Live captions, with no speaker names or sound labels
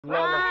ल ल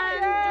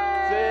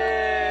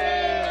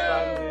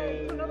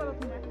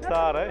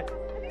सार है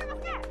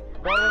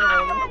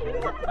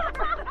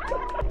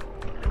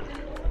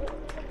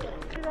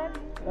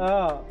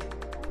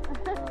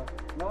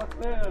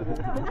नमस्ते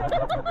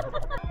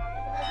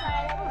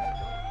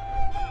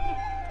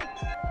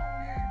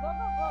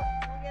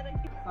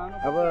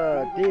अब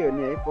त्यही हो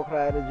नि है पोखरा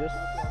आएर जस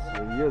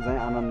यो चाहिँ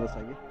आनन्द छ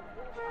कि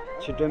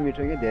छिटो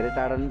मिठो कि धेरै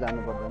टाढा पनि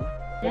जानु पर्दैन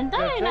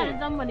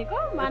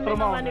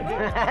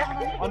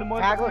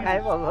खाएको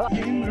खाइभएको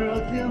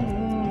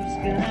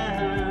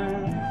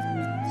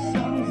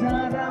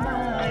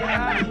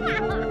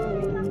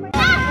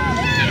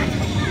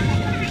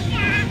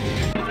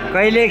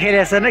कहिले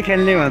खेलेछ न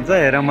खेल्ने भन्छ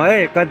हेरौँ है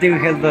कतिको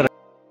खेल्दो रहेछ।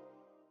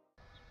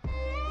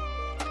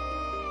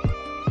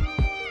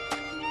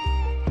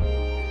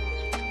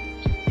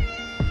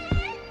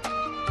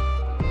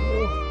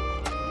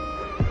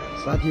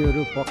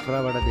 साथीहरू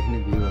पोखराबाट देख्ने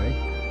भ्यू है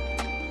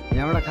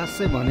यहाँबाट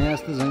खासै भने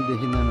जस्तो चाहिँ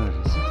देखिँदैन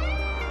रहेछ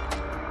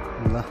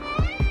ल।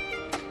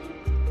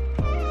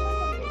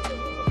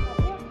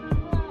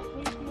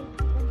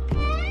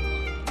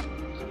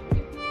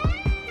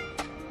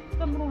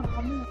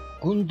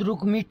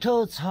 गुन्द्रुक मिठो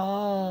छ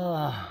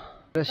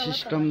र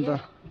सिस्टम त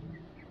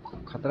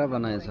खतरा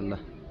बनाएछ ल।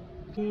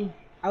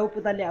 आऊ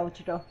पुतली आऊ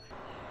छिटो।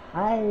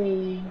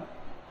 हाई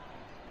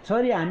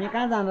छोरी हामी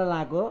कहाँ जान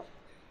लागेको?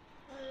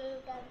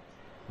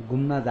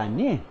 घुम्न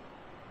जाने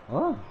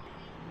हो?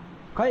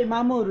 खै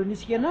मामुहरू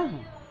निस्केन?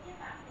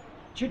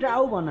 छिटो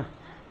आऊ भन,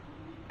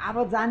 अब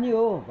जाने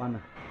हो भन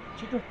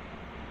छिटो।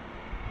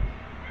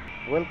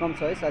 वेलकम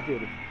छ है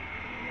साथीहरू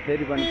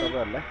फेरि पनि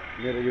तपाईँहरूलाई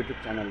मेरो युट्युब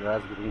च्यानल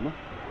राजगुरुमा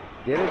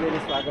धेरै धेरै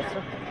स्वागत छ।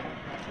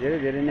 धेरै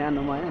धेरै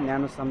न्यानोमा है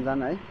न्यानो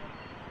सम्झना है।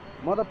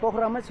 म त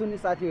पोखरामै छु नि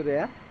साथीहरू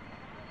यहाँ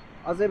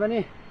अझै पनि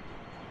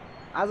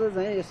आज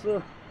चाहिँ यसो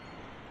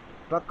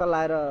टक्क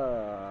लाएर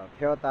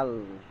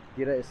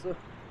फेवातालतिर यसो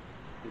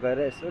गएर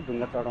यसो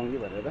ढुङ्गा चढाउने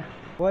भनेर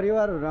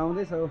परिवारहरू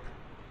आउँदैछ।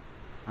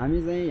 हामी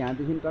चाहिँ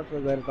यहाँदेखि टक्क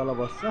गएर तल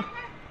बस्छ।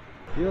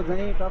 यो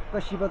चाहिँ टक्क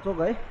शिवचोक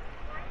है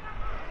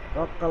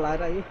टक्क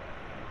लाएर है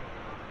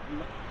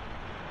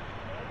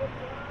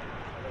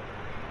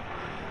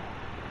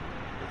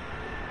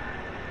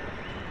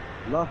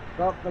ल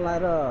टक्क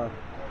लाएर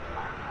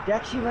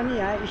ट्याक्सी पनि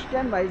यहाँ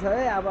स्ट्यान्ड भाइ छ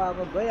है। अब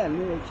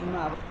गइहाल्नु एकछिनमा।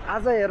 अब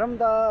आज हेरौँ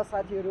त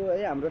साथीहरू है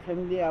हाम्रो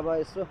फ्यामिली अब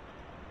यसो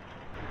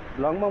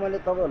भ्लगमा मैले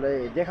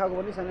तपाईँहरूलाई देखाएको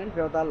पनि छैन नि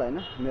फेवाताल होइन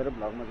मेरो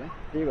भ्लगमा चाहिँ।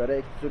 त्यही भएर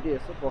एकचोटि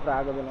यसो पोखरा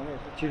आएको बेलामा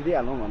यसो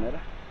छिर्दिहालौँ भनेर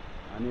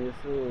अनि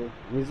यसो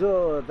हिजो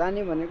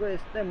जाने भनेको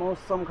यस्तै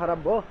मौसम खराब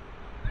भयो।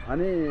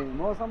 अनि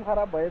मौसम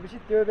खराब भएपछि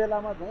त्यो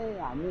बेलामा चाहिँ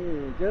हामी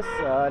जस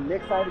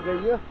लेक साइड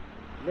गइयो।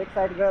 लेक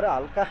साइड गएर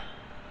हल्का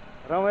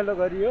रमाइलो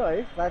गरियो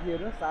है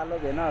साथीहरू सालो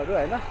भेनाहरू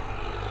होइन।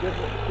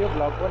 त्यो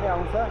भ्लग पनि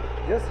आउँछ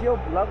जस यो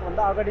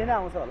भ्लगभन्दा अगाडि नै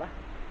आउँछ होला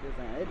त्यो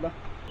चाहिँ है।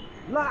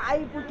 ल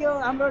आइपुग्यो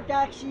हाम्रो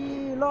ट्याक्सी।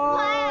 ल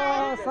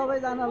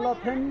सबैजना ल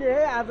फ्रेन्डली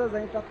है आज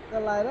चाहिँ टक्क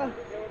लाएर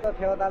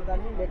फेवाताल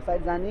जाने लेक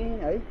साइड जाने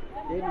है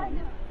त्यही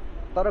नै।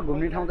 तर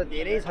घुम्ने ठाउँ त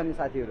धेरै छ नि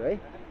साथीहरू है।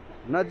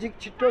 नजिक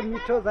छिटो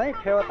मिठो चाहिँ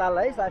फेवाताल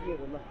है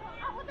साथीहरू। ल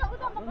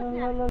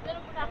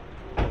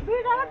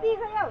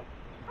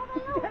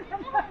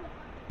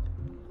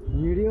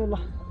हिँड्यो ल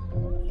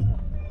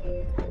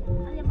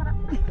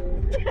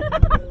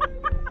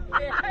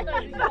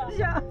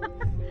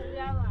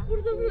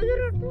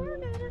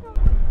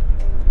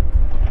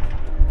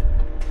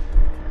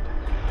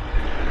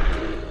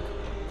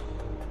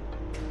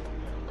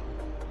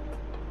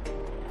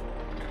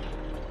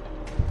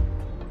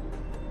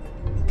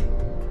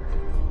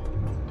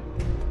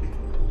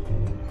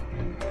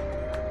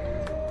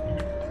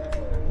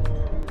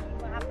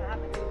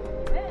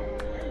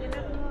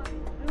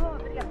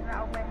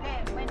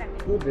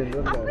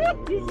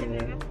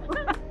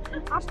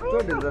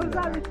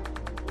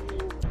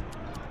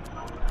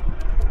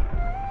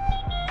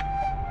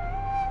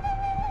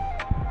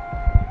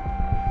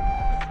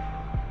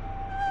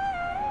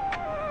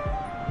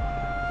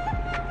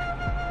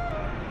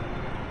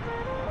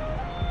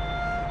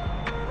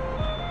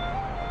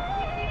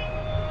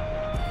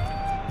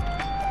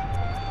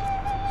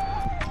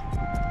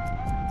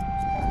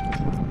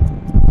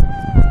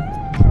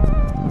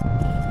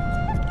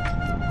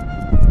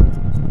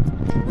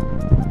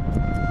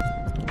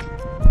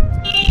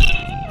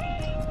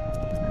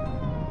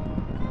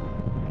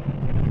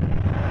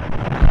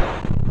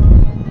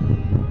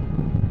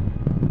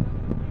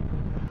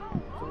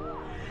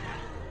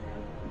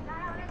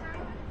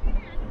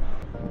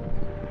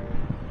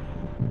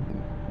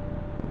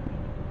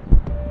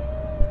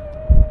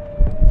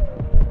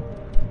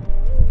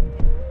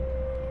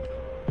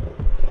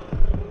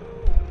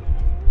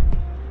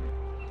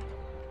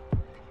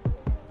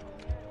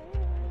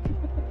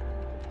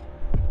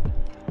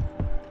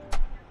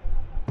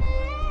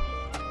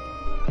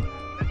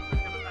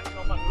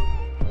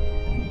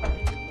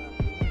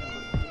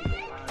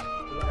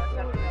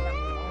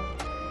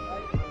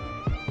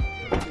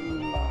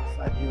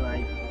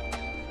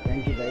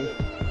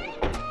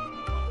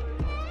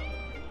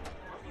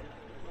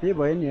त्यही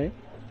भयो नि है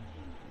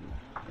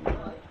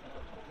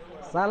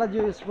साला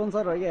जियो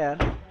स्पोन्सर हो क्या यार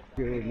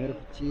त्यो मेरो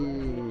पछि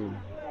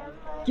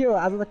के हो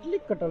आज त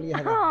क्लिक कटल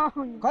यहाँ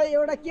खै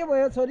एउटा के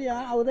भयो छोरी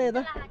यहाँ आउँदै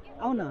यता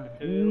आउ न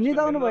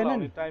निदाउनु भएन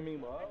नि टाइमिङ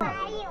भयो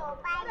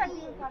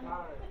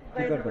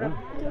टिकट भयो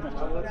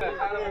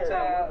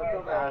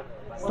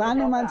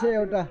सानो मान्छे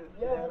एउटा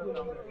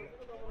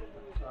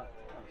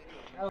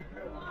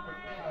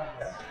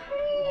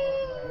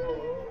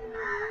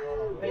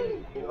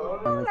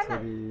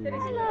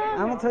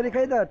आमा छोरी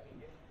खै त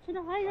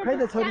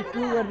छोरी टु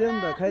गरिदियो नि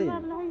त खै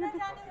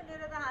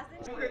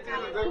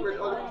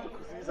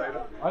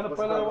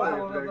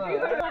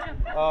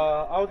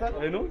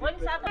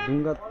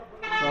ढुङ्गा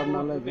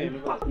चढ्नलाई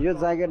यो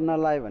ज्याकेट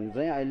नलायो भने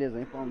चाहिँ अहिले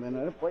चाहिँ पाउँदैन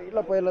अरे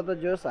पहिला त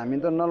जोस् हामी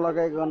त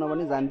नलगाइकन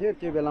पनि जान्थ्यो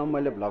त्यो बेलामा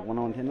मैले भ्लग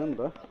बनाउँथेन नि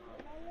त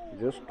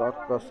जोस्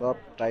टक्क सब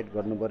टाइट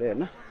गर्नु पऱ्यो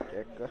होइन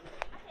ट्याक्क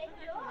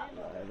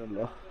ल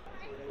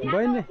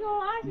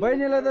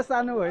बहिनीलाई त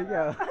सानो भयो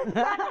क्या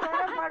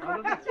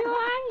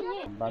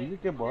भान्जी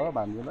के भयो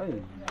भान्जीलाई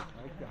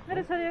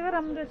मेरो छोरीको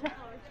राम्रो छ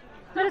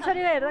मेरो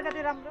छोरीको हेर्दा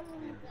कति राम्रो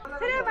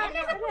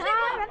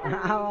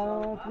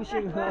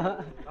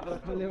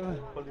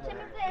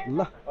ल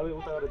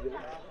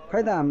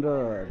खै त हाम्रो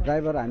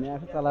ड्राइभर हामी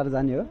आफै चलाएर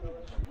जाने हो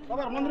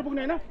मन्दिर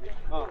पुग्ने होइन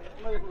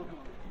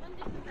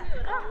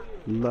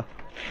ल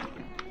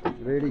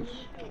रेडी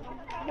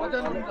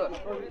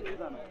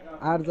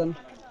 8 जना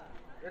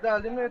यता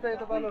हाल्दिनु यता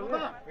यता पालो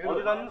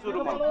अरु जानु सुरु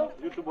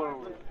युट्युब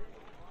बनाउनु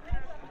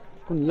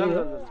कुन यो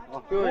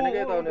त्यो होइन के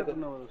यता आउने त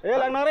ए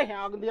लाग्न रे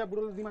अघि दिया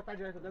बुढोले दिमाग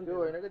काटिरहेको छ त्यो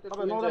होइन के त्यो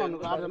तपाईँ 9 जना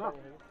भन्नुको 8 जना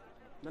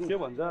के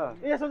भन्छ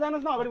ए यसो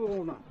जानुस् न अगाडि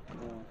पुग्नु न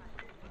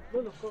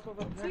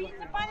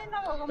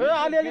ए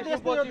अलिअलि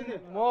त्यस्तो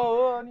म हो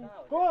अनि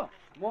को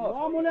म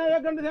मुले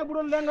 1 घण्टा थियो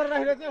बुढोले ल्याङ गरेर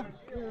राखिरहेको थियो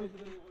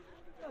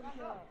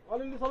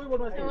अलिअलि सबै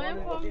बोर्डमा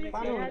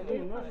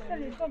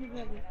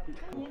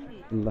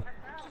ल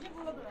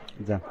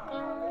जा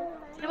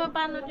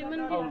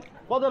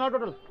कतिजना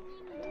टोटल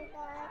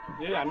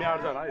ए हामी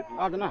 8 जना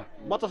 8 जना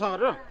बच्चासँग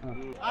र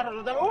 8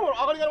 जना ओ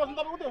अगाडि गएर बस्नु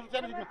तपाईँ उतै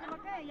सानो सिटमा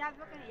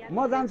म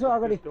जान्छु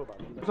अगाडि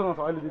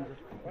अहिले दिन्छ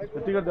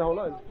टिकट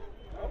देखाउला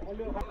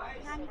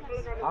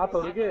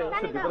हातहरू के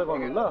यसो भित्र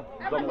गर्नु ल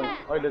जम्मै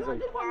अहिले चाहिँ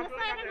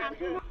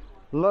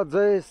ल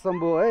जय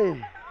शम्भु है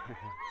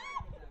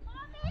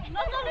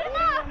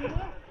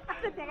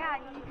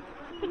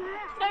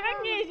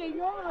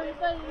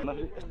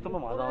यस्तोमा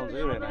मजा आउँछ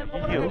है होइन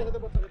के हो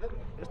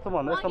यस्तो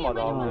भन्दा यस्तो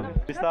मजा आउँछ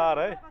बिस्तार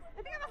है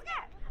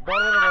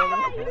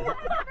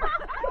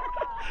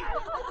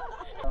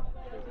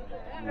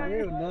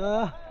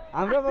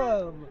हाम्रो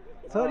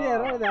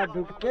छोरीहरू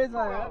ढुक्कै छ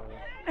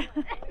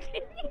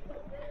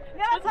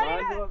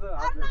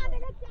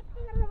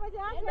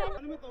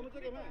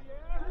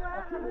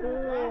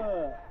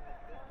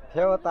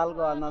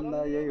फेवातालको आनन्द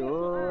यही हो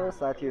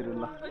साथीहरू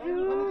ल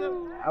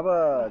अब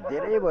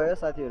धेरै भयो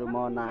साथीहरू म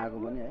नआएको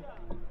पनि है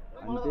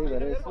अनि त्यही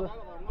भएर यसो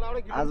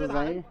आज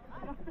चाहिँ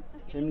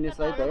फ्यामिली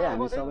सहित है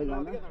हामी सबैजना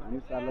हामी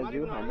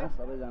सालाज्यू होइन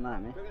सबैजना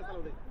हामी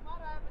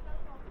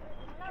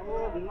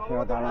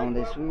फेवाताल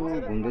आउँदैछु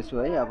घुम्दैछु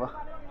है अब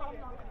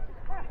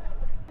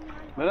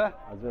मेरा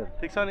हजुर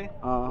ठिक छ नि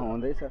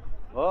हुँदैछ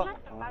हो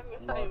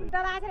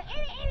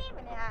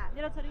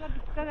मेरो छोरीको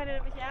ढुक्क गरेर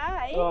पछि है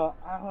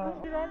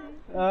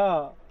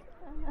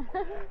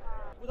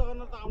पूजा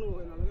गर्न त आउनु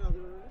भएन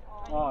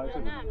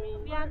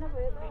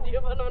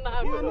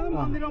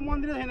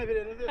मन्दिर छैन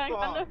फेरि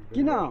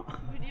किन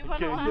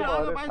ठ्याक्कै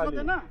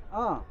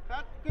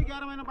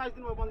 11 महिना 22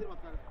 दिन भयो मन्दिर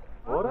भत्काएर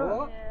हो र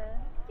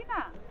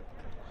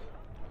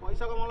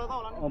पैसा कमाउला त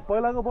होला नि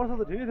पहिलाको वर्ष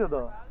त ठिकै थियो त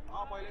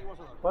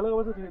पहिलाको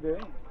वर्ष ठिकै थियो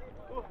है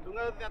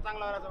ढुङ्गा त्यहाँ चाङ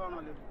लगाएर चाहिँ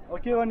बनाउनु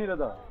के गर्ने र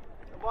त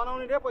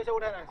बनाउने रे पैसा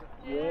उठाइरहेको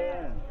छ ए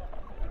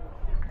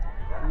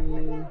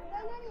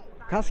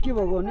खास के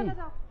भएको नि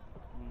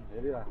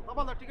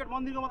तपाईँ त टिकट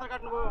मन्दिरको मात्र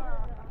काट्नुभयो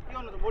के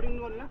गर्नु बोटिङ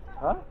गर्नु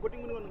बोटिङ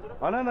पनि गर्नुहुन्छ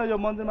होइन न यो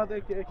मन्दिरमा त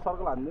एक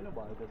सर्कल हान्दैन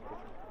भयो त्यसको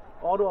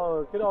अरू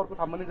के अरे अर्को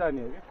ठाउँमा नि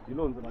जाने हो कि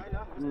ढिलो हुन्छ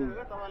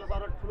तपाईँलाई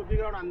सर ठुलो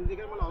बिग्राउन्ड हान्नु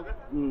देखेर मलाई हो क्या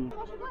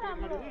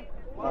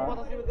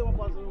 50 रुपियाँ म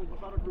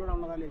सर ठुलो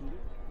राउन्ड लगाएर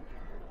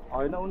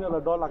होइन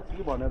उनीहरूलाई डर लाग्छ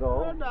कि भनेर हो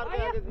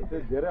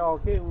धेरै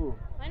के ऊ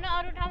हैन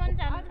अरु ठाउँमा नि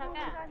जानु छ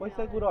का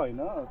पैसा कुरा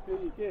होइन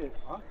फेरि के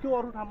त्यो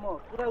अरू ठाउँमा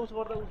पुरा उस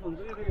गर्दा उस हुन्छ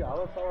कि फेरि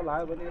हावा सावा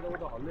लाग्यो भने यता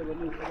उता हल्लियो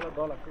भने उसलाई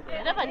डर लाग्छ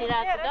हेर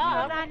भनिरहेको छु त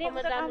अरु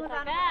ठाउँमा जानु छ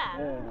का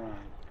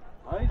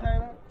है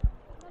सायरा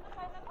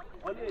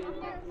अलि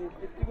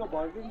यतिको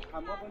भयो पनि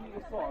ठाउँमा पनि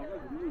यस्तो हल्का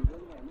घुम्नु हुन्छ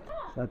नि हैन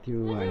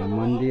साथीहरू हामी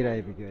मन्दिर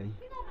आइपुग्यो है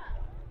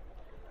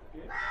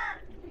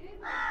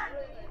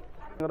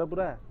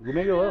पुरा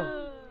घुमेको हो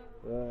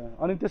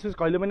अनि त्यसपछि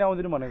कहिले पनि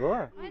आउँदिनु भनेको हो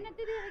हैन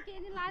त्यतिखेर के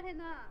दिन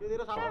लाग्थेन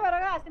त्यही भएर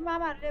अस्ति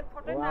मामाहरुले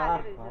फोटो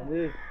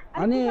हालेर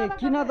अनि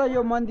किन त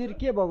यो मन्दिर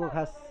के भएको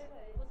खास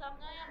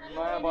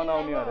नयाँ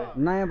बनाउने अरे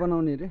नयाँ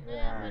बनाउने रे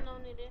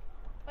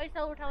पैसा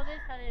उठाउँदै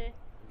छ रे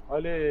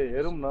अहिले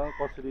हेरौँ न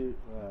कसरी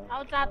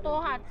अब चातो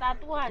हात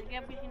के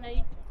पछि नै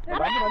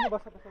भन्नु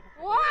बस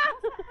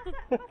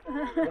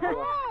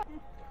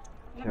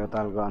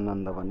फेवातालको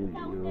आनन्द पनि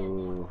लियो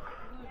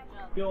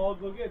त्यो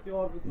अर्को के त्यो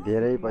अर्को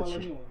धेरै पछि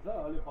हुन्छ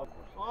अलि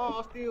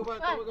अस्ति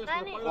तपाईँको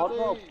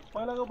अर्को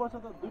पहिलाको वर्ष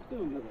त दुईटै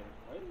हुन्छ त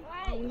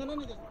है हुँदैन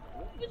नि त्यस्तो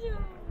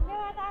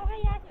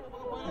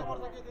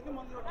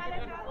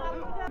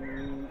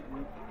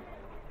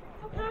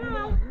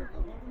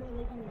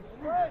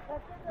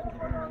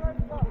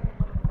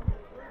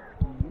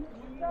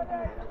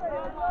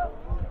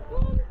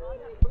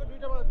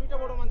दुईटा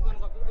बडो मान्छे जान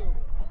सक्छ त्यो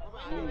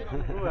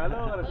हेलो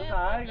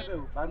हाई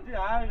गरिदेऊ भान्जी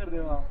हाई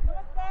गरिदेऊ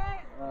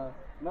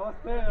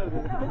नमस्ते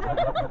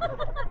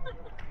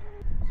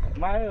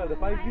माया गर्दै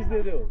पाइप पिस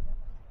दिइदेऊ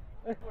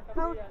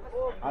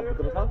हात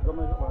भित्र छ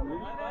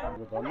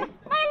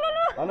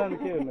होइन नि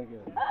के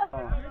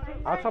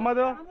हात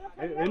समात्यो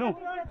हेर्नु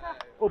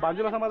ओ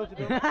भान्जीलाई समात्यो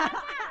छिटो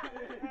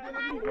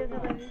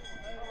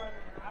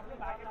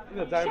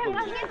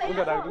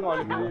उनका ढाकिदिनु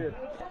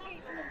अलिकति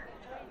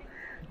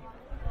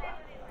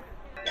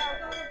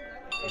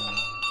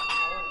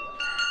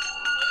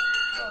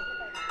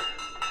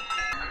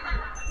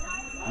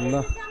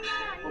ल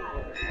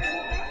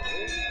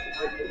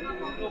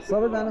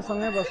सबैजना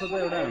सँगै बस्छ त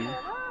एउटा हामी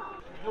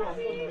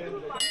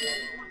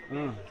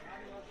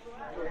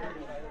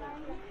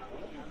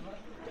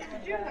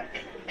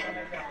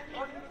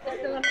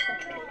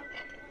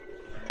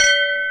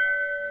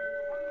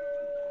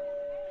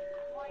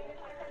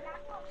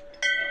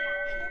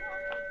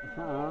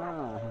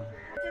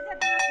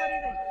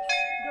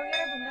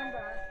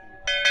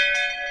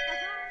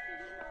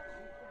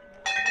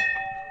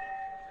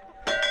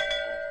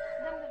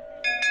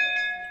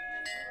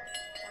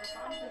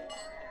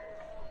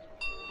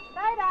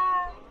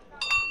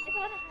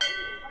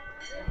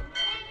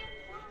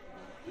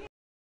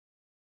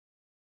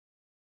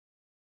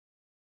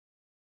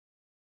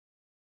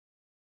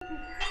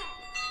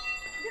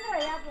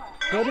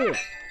छोरी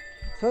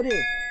छोरी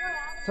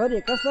छोरी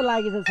कस्तो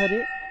लागेछ छोरी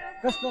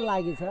कस्तो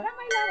लागेछ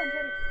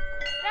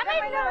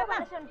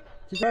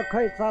छिटो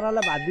खै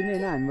चरालाई भात दिने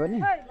होइन हामी पनि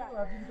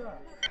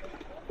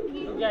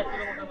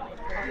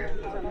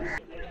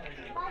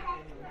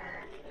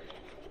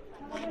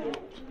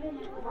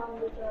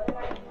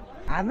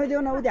हातमै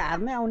देऊ न उति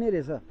हातमै आउने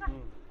रहेछ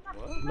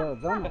ल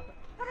जाउँ न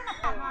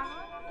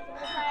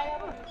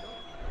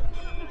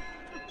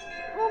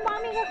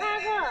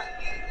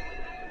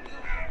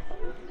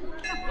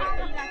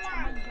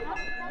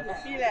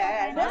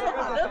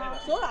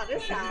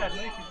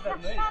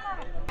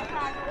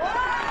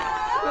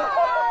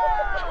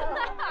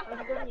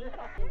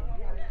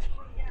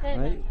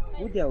है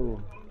उद्या ऊ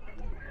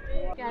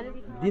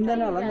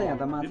दिँदैन होला नि त यहाँ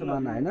त माछा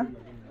मार्न होइन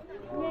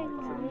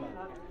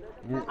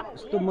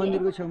यस्तो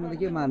मन्दिरको छेउमा त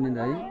के मार्ने त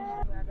है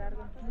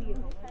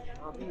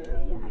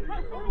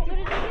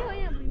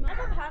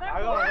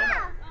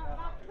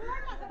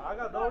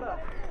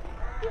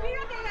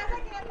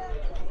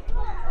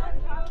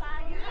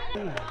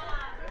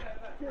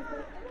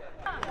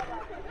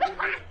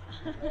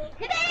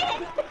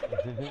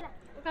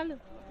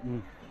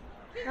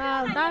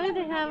दामी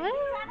देखा भाइ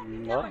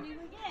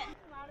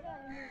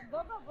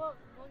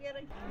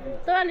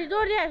तैँले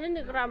जोडिरहेको छ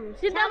नि क्रम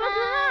सिधा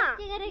बस्नु न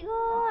के गरेको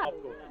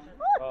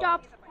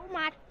टप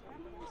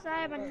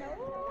सबैभन्दा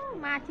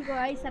माथिको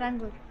है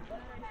सराङको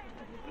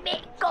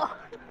बेको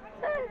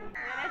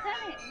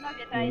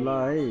ल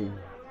है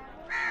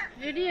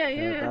रेडी है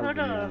यो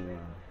फोटो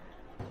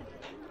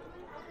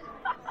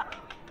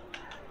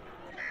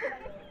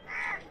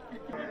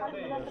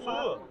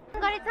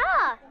गरेछ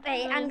ए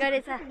आङ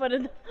गरेछ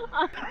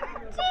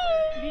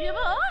भिडियो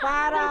भयो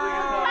पारा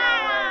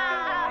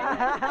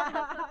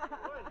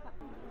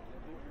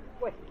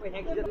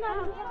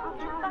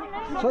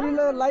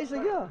छोरीले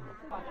लगाइसक्यो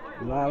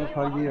ल अब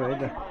फर्कियो है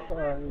त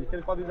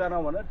कतिजना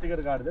भनेर टिकट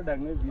काट्दै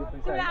ढाक्ने दियो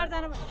पैसा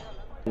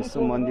यसो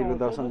मन्दिरको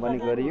दर्शन पनि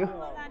गरियो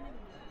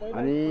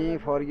अनि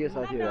फर्कियो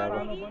साथीहरू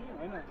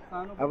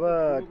अब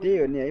त्यही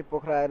हो नि है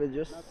पोखरा आएर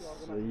जोस्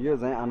यो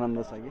चाहिँ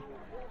आनन्द छ कि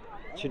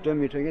छिटो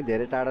मिठो कि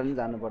धेरै टाढा पनि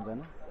जानु पर्दैन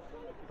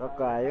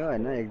टक्क आयो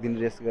होइन एक दिन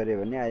रेस्ट गऱ्यो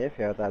भने आयो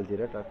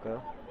फेवातालतिर टक्क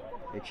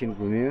एकछिन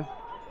घुम्यो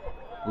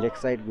लेक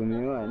साइड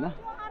घुम्यो होइन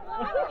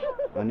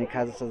अनि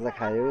खाजा साजा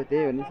खायो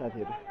त्यही हो नि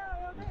साथीहरू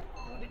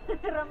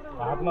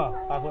हातमा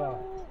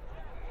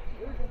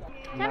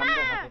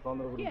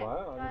चन्द्रपुर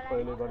भयो अनि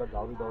पहिलेबाट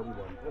धौरी धौरी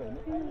भन्थ्यो होइन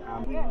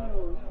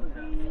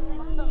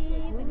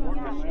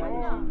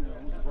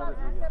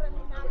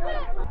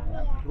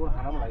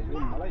खानामा लगाइदियो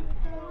नि मलाई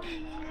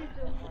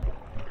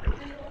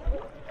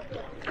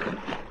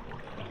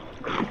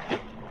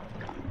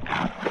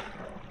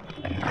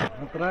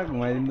पुरा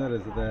घुमाइदिँदो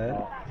रहेछ त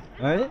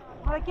है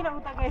किन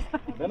उता गएछ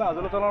होइन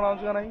हजुरले चलाउन आउँछ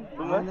कि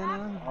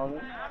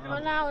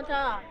नै आउँछ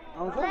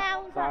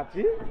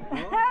साँच्ची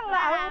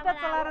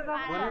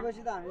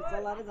भनेपछि त हामी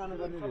चलाएर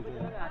जानुपर्ने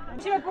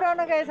रहेछ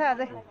पुऱ्याउन गएछ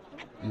अझै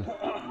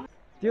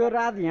त्यो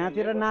रात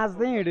यहाँतिर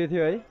नाच्दै हिँडेको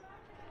थियो है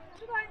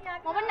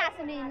म पनि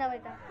नाच्छु नि नभए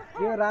त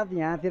त्यो रात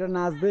यहाँतिर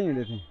नाच्दै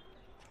हिँडेको थियो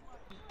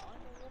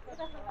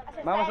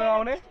मामासँग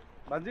आउने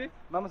भान्जी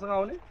मामासँग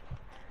आउने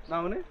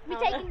नआउने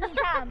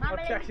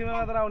ट्याक्सीमा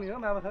मात्र आउने हो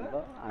मामासँग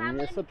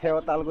हामी यसो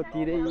फेवातालको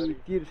तिर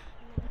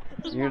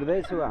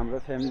हिँड्दैछु हाम्रो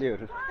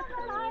फ्यामिलीहरू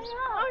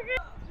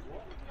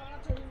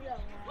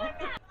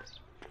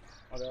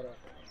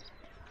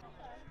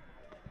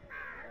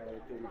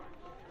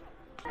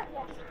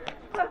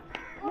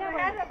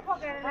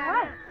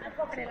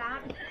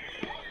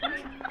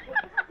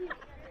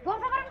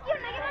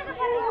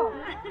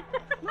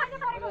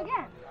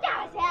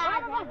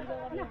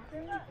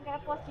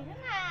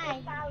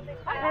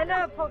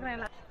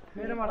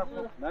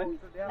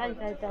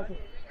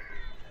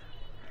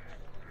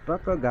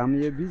टक्क घाम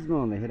यो बिचमा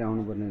हुँदाखेरि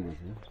आउनुपर्ने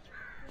रहेछ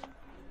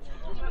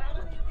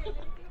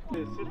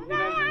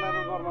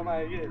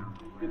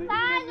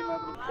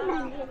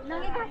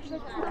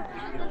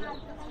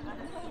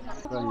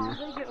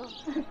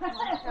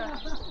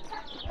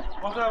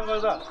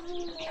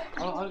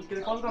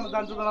कलकत्तामा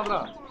जान्छु त नत्र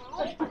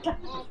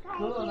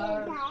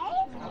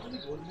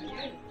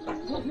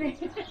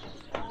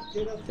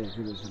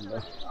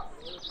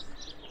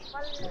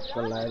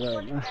कलाएर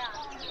होइन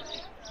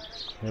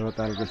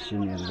फेवातालको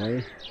सिनहरूलाई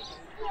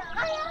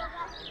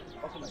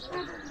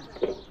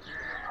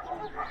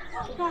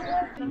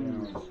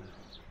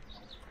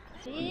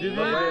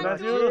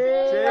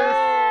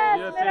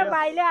मेरो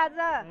भाइले आज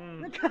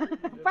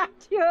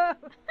पाठ्यो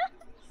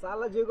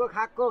सालाजीको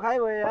खाक्को खाइ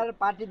भयो यार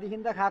पार्टीदेखि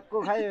त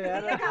खाक्को खायो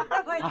यार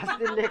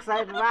अस्ति लेग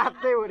साइड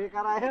रातै हुरी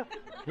करायो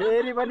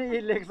फेरि पनि यी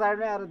लेग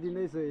साइडमै आएर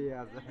दिँदैछु यो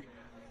आज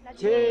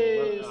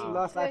चेस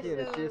ल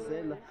साथीहरू चेस है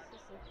ल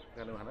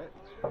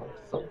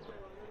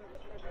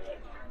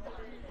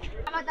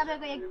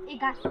तपाईँको एक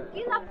घाँस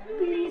किन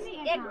प्लिज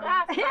एक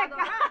घाँस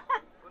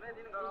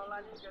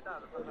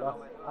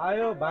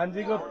आयो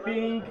भान्जीको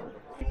पिङ्क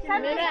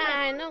मेरो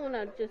आएन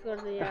उनीहरू चुज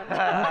गर्छ यार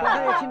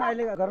एकछिन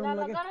अहिले गरौँ ल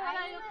के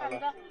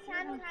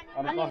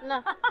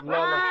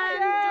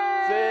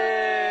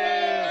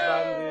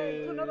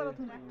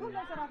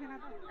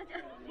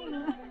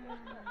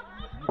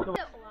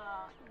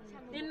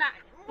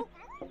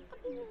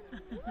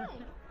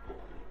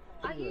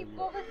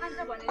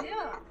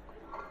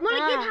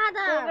मलाई के थाहा त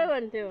के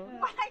भन्थ्यो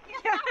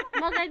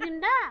मगाइदिउँ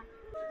त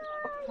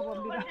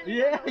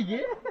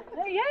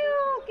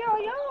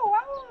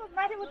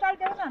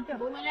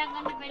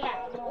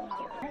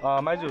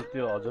माइजू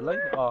त्यो हजुरलाई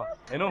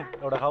हेर्नु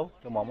एउटा खाऊ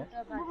त्यो मोमो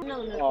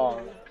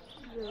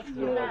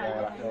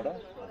एउटा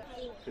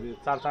फेरि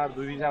चार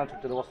दुईजना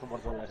छुट्टेर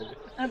बस्नुपर्छ होला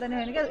अन्त नि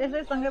होइन क्या यसै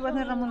सँगै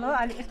बस्ने रमाइलो हो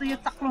अहिले यस्तो यो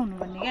चक्लो हुनु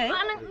भन्ने क्या है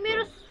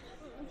मेरो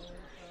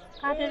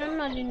काटेर पनि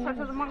नदिनु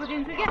म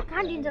दिन्छु क्या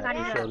कहाँ दिन्छ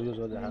काटेर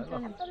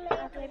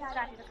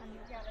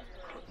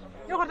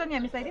यो गर्दा नि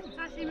हामी साइड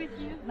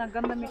न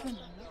गन्ध मिठो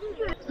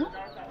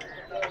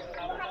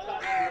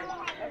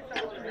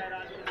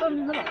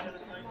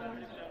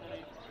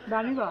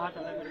दामी भयो हात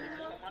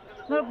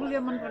मेरो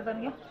गुलियो मन पर्दैन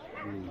क्या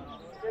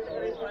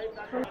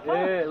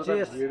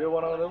भिडियो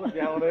बनाउँदै पो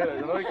देखाउँदै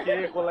रहेछ के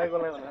कसलाई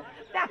भनेर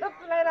त्यहाँ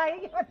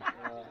पुलाइराखेँ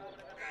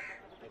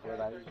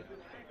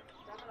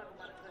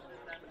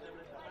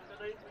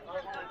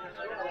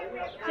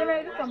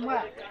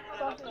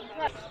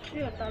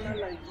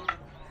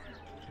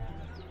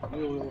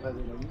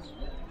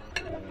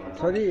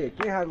छोरी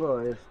के खाएको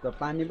यस्तो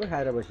पानी पो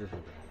खाएर बसेछ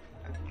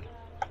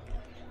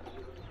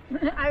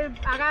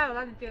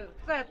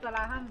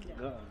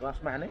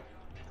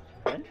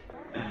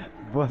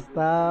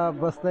बस्दा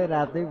बस्दै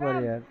रातै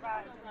पर्यो यार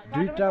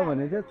दुईटा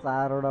भने थियो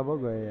चारवटा पो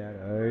गयो यार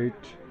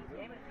हैट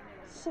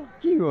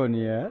के हो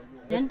नि यार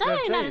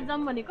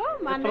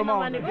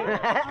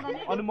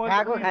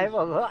खाएको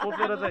खाइभएको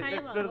सोचेर चाहिँ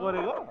एक्सप्लेन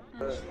गरेको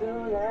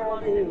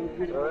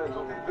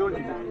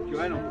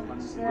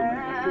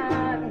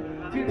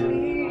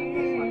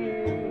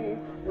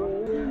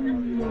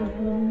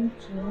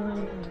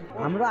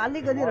हाम्रो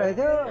अलिकति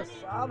रहेथ्यो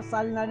सब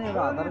साली नानीहरू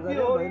हतार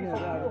गऱ्यो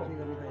बहिनीहरू अब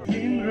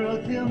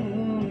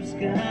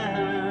के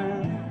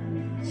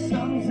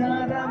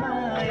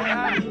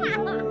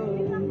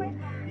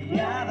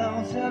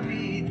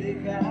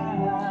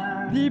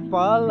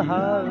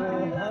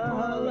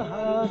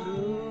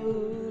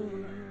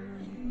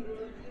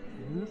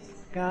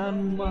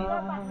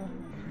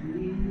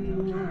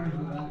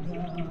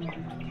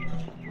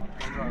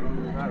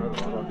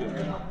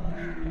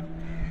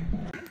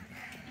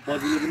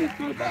बजीले पनि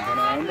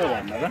त्यो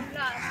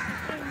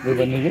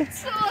भन्दैन के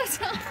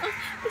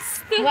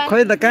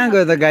खोइ त कहाँ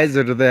गयो त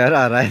गाइजहरू त यार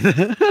हरायो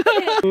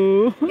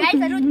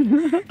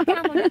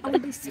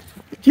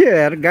के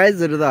यार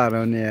गाइजहरू त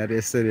हराउने यार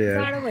यसरी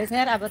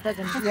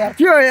यार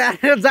त्यो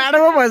यार जाडो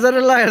पो भएछ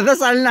ल हेर्दा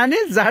साली नानी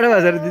जाडो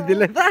भएछ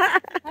दिदीले त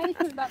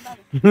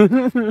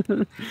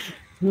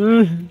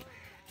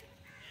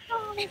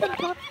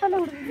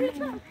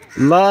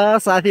ल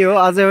साथी हो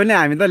अझै पनि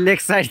हामी त लेक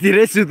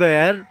साइडतिरै छु त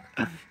यार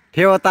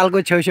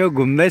फेवातालको छेउछेउ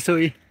घुम्दैछौँ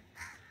यी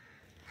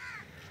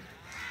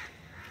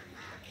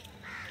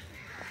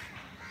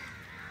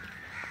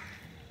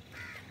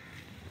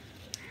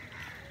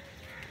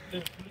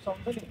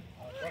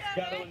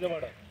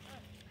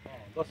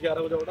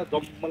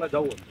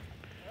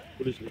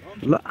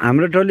ल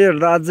हाम्रो टोलीहरू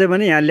त अझै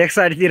पनि यहाँ लेक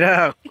साइडतिर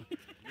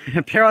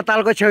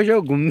फेवातालको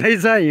छेउछेउ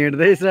घुम्दैछ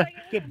हिँड्दैछ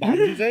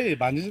भान्जी चाहिँ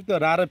त्यो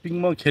रारा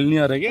पिङमा खेल्ने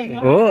अरे के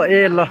हो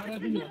ए ल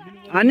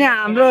अनि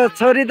हाम्रो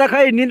छोरी त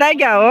खै निदाइ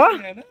क्या हो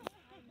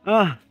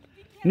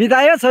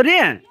निदायो छोरी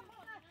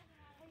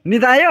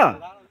निदायो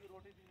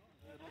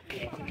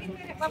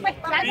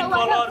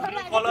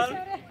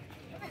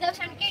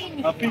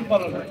पिंक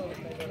कलर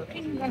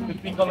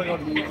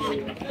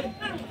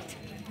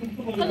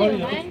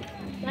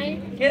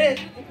के रे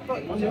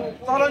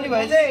चलाउने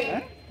भए चाहिँ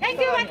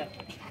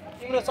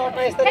तिम्रो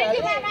सर्टमा यस्तै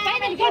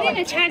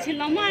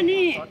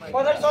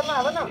पछाडि सर्न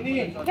हाल न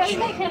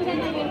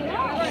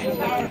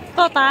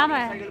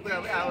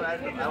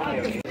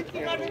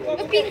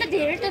पिन त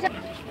धेरै त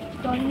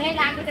धन्नै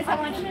लाग्यो त्यसमा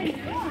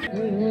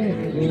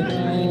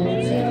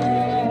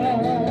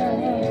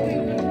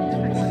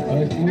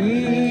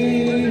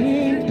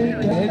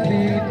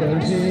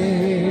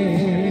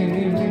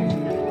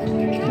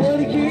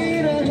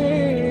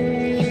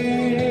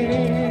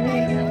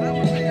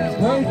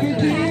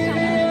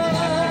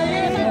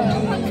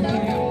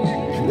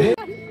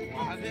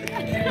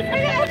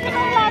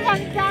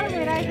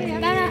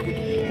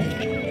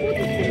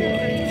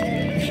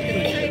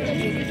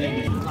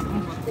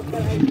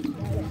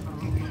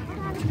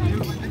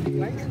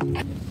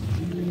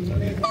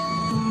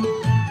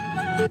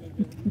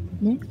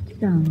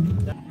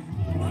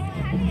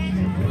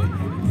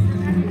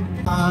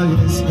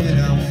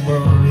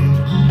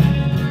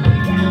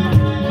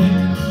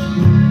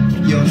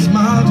Your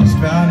smile just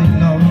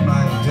brighten up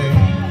my day.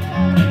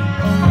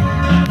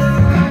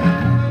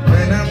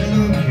 When I'm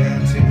looking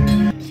at you.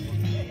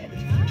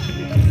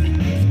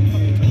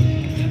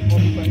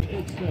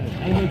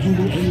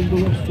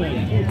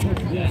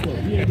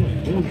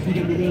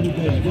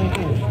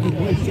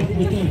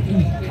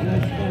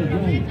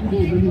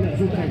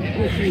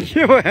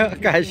 के भयो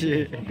काशी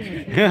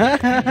के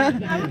भयो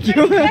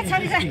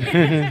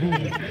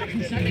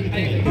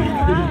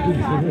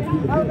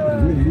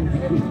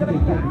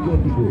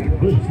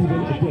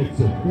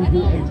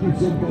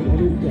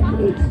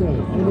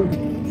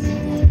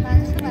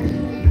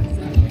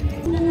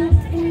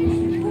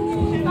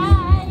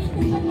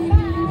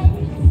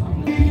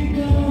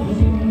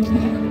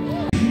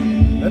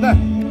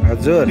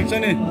हजुर ठीक छ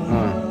नि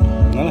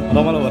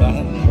रमाइलो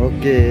भइरहेको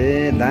ओके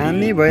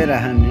दामी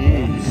भइरहेको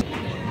नि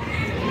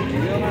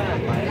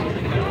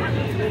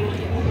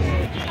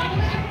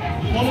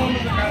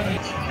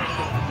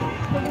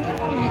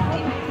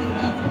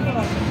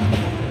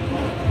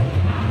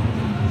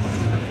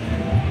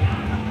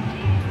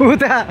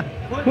उता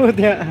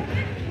उता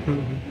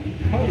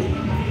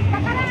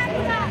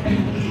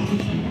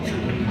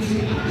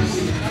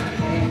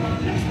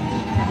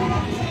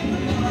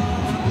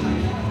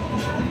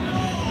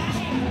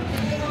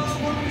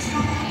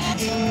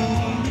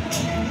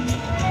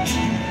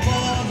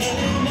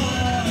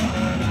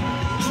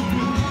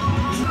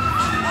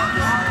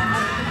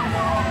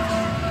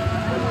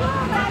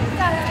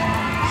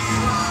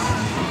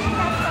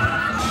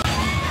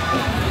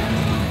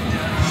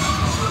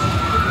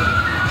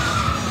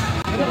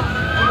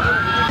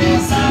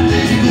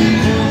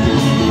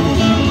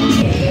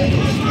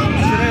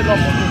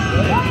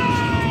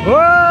हो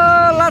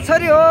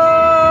लाछरी हो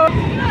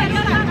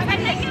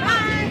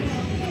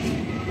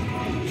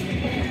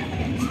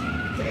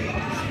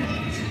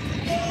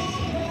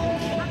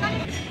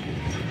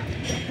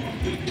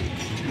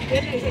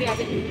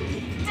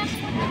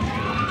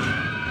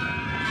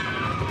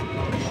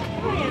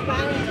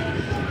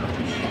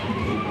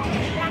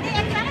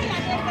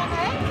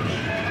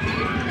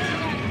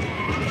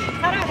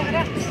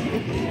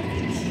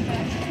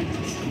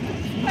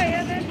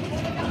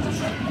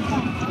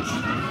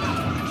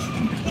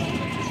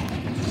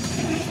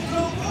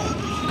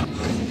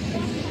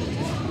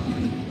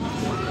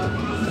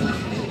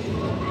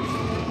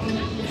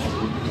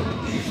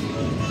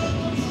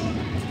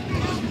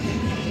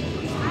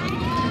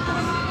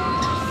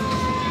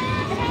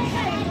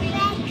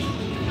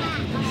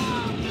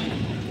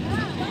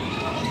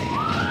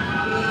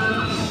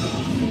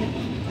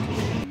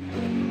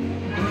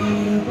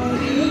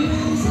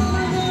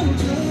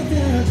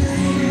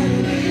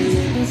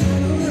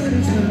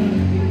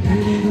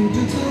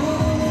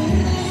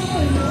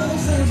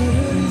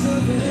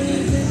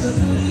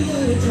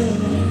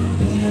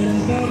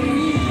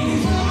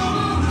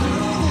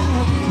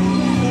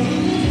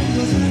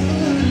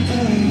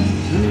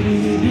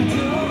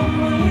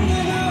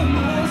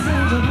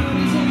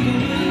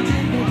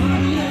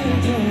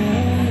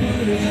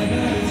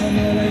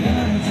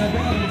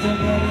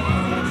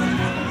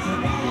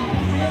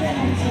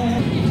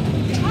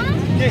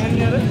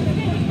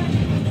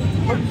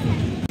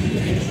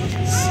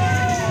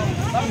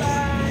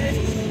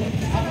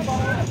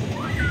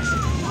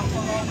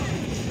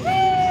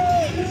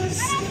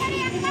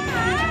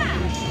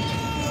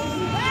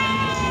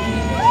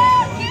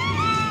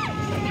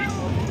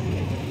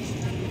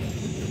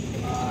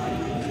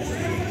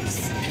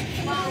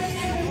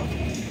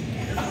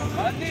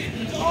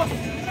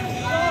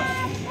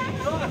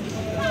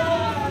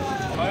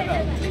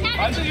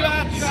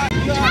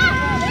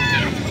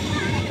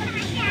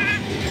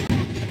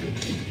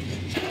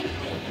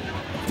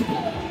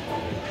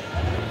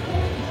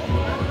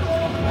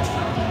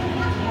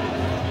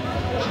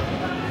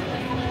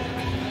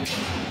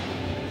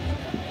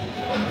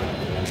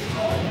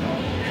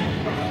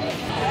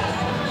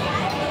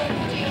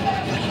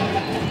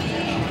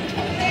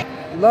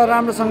ल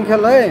राम्रोसँग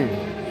खेल है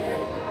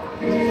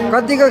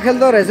कतिको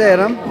खेल्दो रहेछ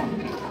हेरौँ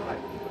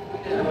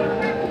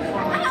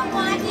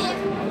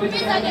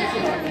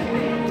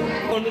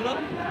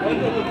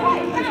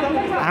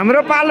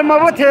हाम्रो पालोमा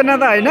पो थिएन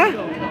त होइन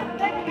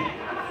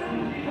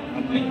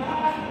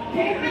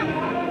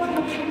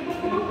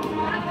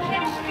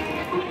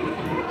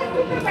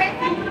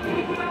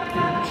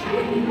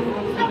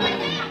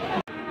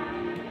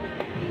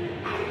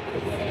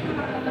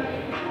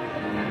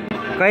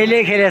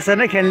कहिले खेलेछ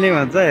न खेल्ने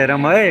भन्छ हेरौँ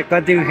है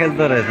कतिको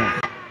खेल्दो रहेछ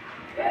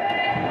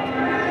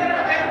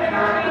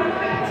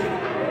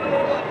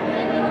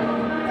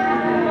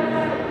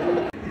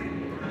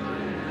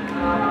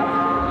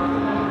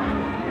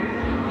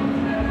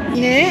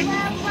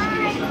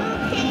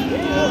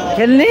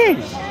खेल्ने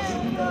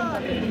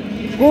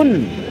कुन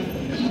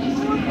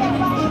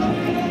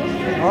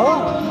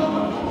हो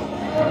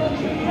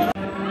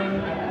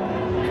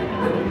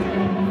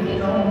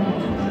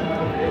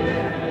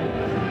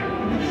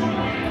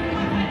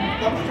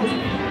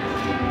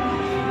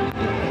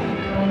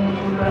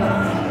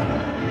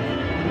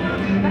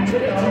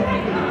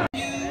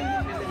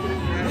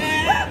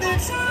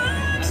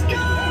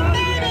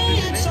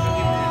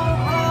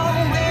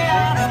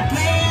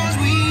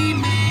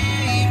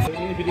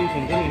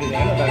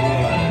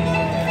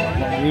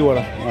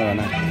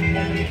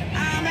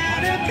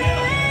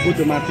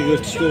माथिको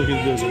यस्तो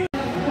खिच्दै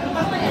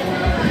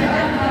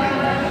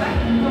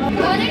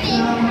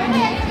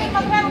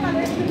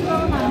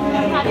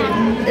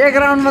एक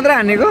राउन्ड मात्रै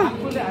हानेको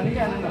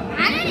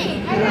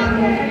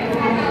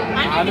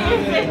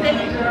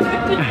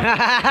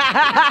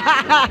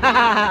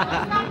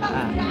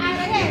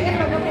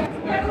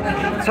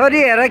छोरी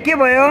हेर के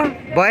भयो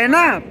भएन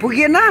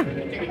पुगेन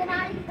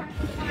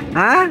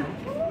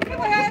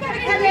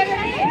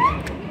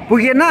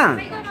पुगेन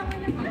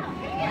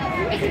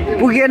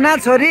पुगेन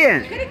छोरी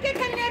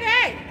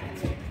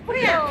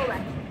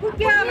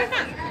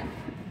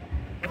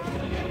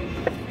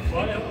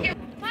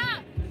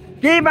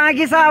केही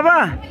बाँकी छ अब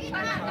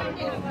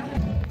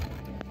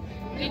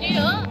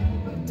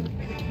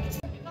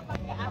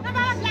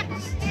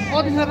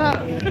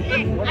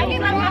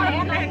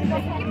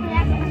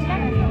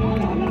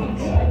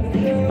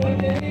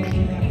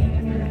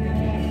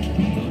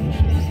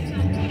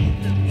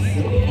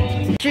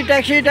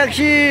ट्याक्सी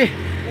ट्याक्सी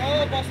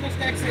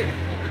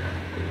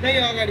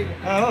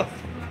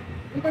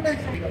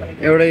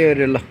एउटै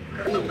अरे ल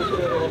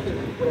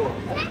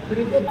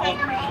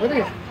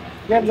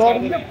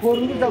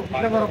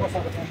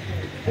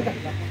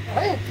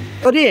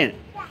अरे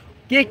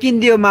के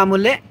किनिदियो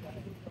मामुले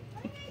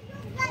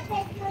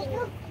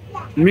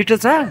मिठो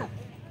छ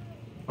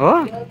हो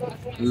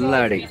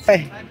लडी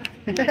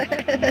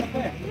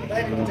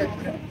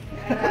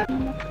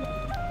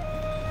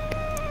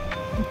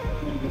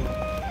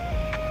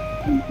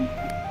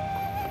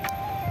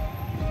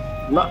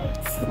ल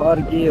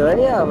फर्कियो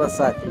है अब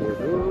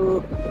साथीहरू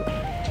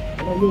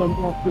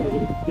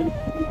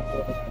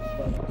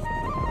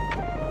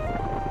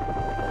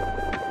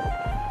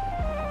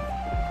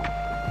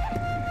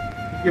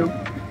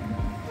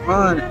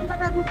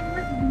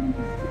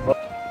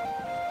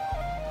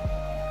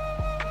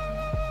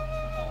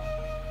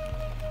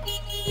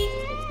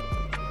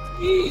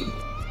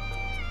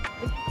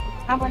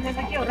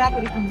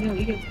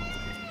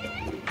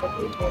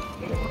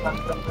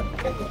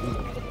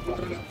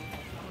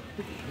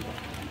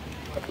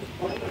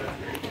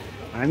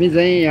हामी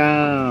चाहिँ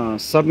यहाँ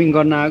सपिङ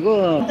गर्न आएको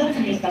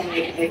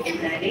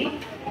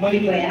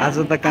आज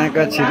त कहाँ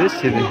कहाँ छिरे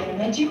छिरे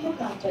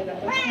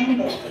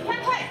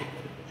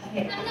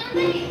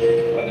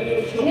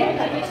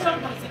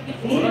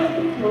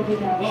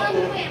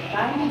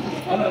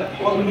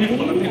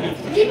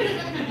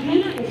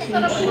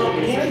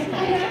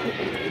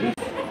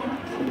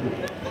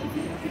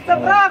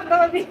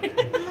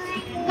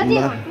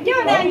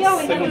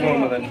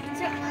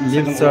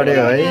लिफ्ट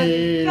चढ्यो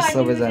है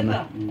सबैजना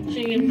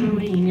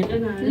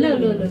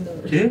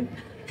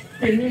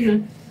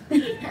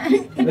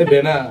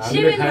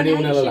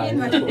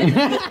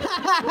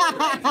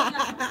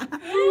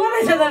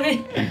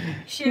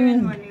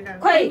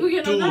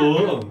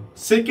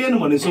सेकेन्ड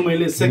भनेछु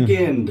मैले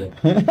सेकेन्ड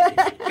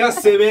का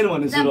 7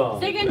 भनेछु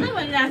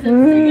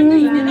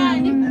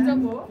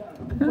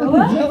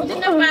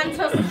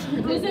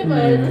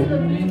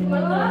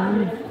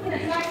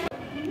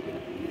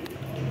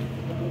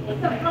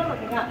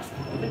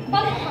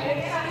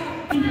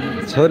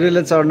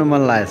छोरीले चढ्नु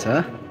मन लागेछ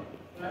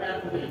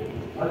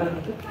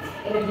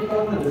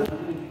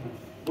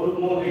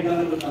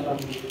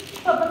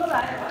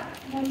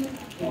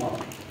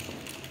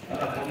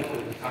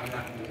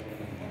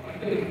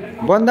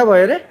बन्द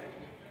भयो रे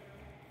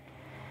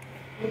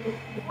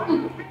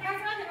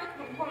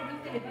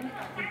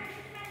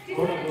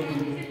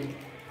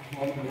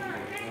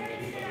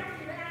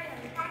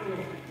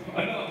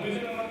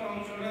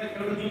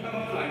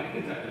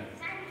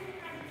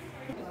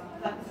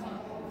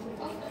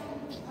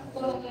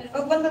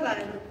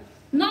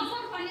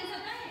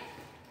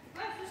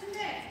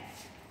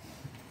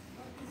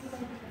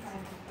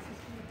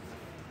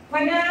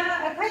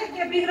खै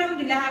त्यो विक्रम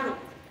ढिलाको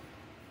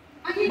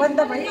बन्द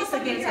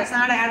भइसकेको छ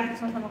 8:30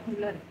 बजीसम्म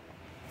खुल्ला रे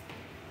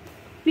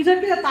टिचर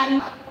के तारिम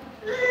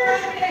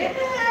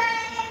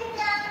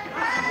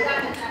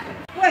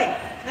ओइ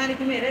नानी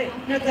तिमी हेरे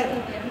नजर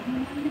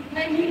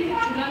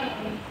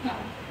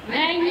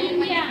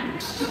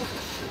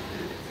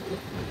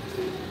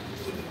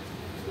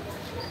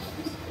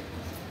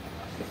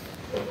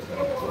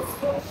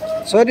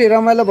छोरी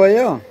रमाइलो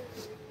भयो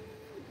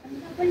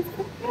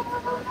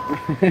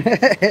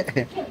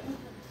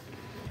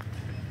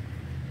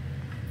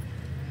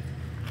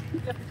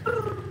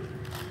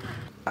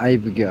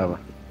आइपुग्यो अब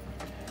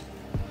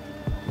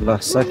ल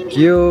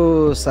सकियो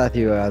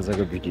साथी हो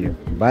आजको भिडियो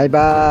बाई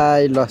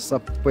बाई ल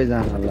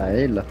सबैजनालाई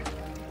है ल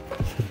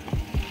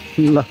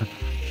ल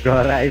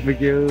घर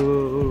आइपुग्यो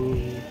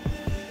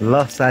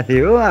ल साथी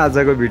हो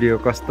आजको भिडियो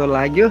कस्तो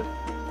लाग्यो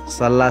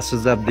सल्लाह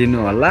सुझाव दिनु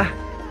होला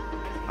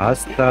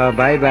हस् त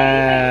बाई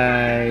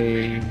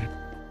बाई